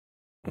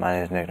My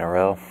name is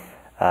Norrell.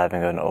 I've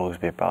been going to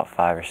Oglesby about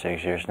 5 or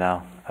 6 years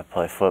now. I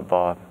play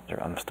football.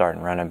 I'm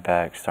starting running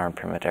back, starting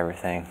pretty much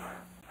everything.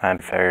 I'm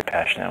very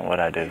passionate in what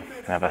I do.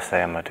 And if I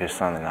say I'm going to do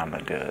something, I'm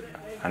going to do it.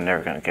 I'm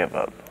never going to give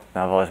up.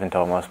 And I've always been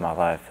told most of my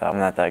life that I'm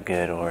not that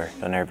good or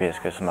you'll never be as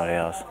good as somebody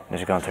else. And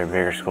just going through a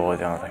bigger school,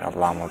 dealing with a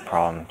lot more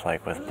problems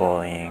like with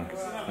bullying.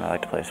 And I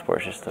like to play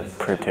sports just to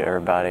prove to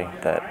everybody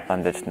that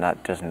I'm just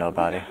not just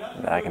nobody,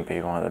 that I can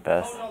be one of the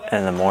best.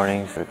 In the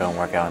mornings, we go and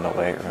work out in the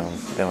weight room.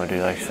 Then we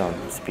do like some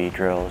speed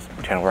drills,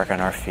 trying to work on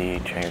our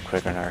feet, trying to get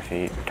quicker on our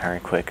feet, turn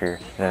quicker.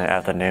 Then in the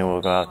afternoon,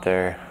 we'll go out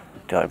there,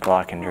 do like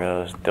blocking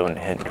drills, doing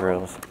hit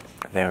drills.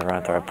 Then we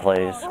run through our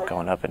plays,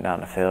 going up and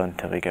down the field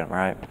until we get them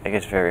right. It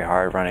gets very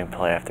hard running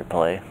play after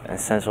play. And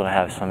since we'll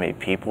have so many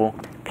people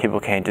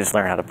can't just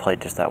learn how to play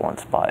just that one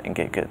spot and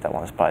get good at that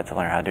one spot to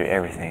learn how to do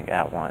everything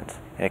at once.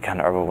 It kind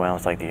of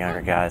overwhelms like the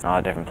younger guys,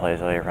 all the different plays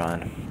that they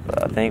run.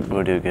 But I think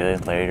we'll do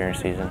good later in the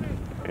season.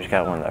 We just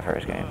got to win that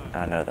first game.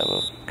 I know that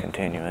we'll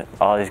continue it.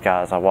 All these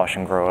guys, I watched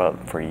them grow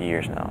up for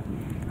years now.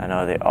 I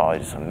know they're all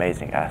just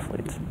amazing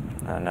athletes.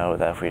 I know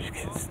that if we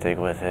just stick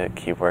with it,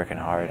 keep working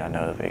hard, I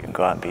know that we can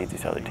go out and beat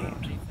these other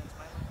teams.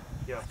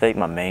 I think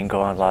my main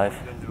goal in life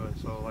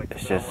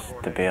is just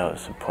to be able to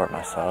support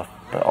myself,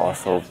 but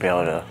also be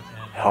able to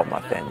help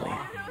my family.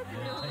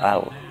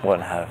 I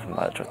wouldn't have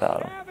much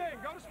without them.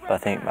 But I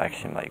think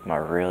actually my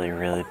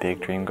really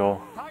big dream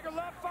goal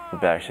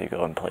would be actually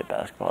go and play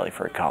basketball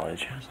for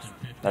college.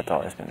 That's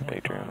always been a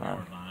big dream of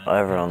mine.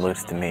 Everyone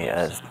looks to me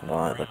as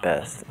one of the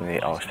best, and they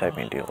all expect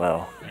me to do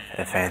well.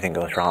 If anything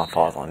goes wrong, it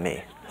falls on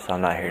me. So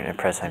I'm not here to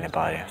impress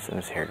anybody, so I'm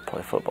just here to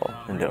play football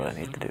and do what I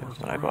need to do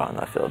when I go out on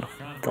that field.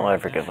 Don't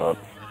ever give up.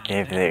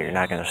 Even if you're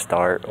not going to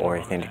start or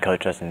you think the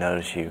coach doesn't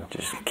notice you,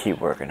 just keep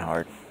working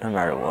hard, no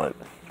matter what.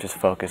 Just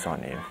focus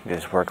on you.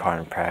 Just work hard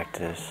in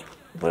practice,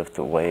 lift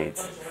the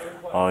weights,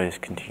 always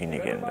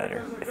continue getting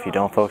better. If you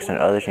don't focus on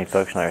others and you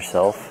focus on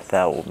yourself,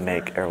 that will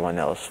make everyone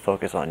else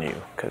focus on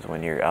you. Because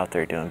when you're out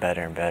there doing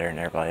better and better than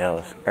everybody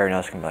else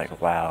can be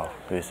like, wow,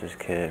 who's this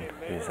kid,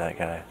 who's that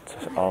guy? So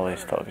just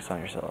always focus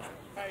on yourself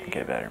and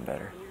get better and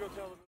better.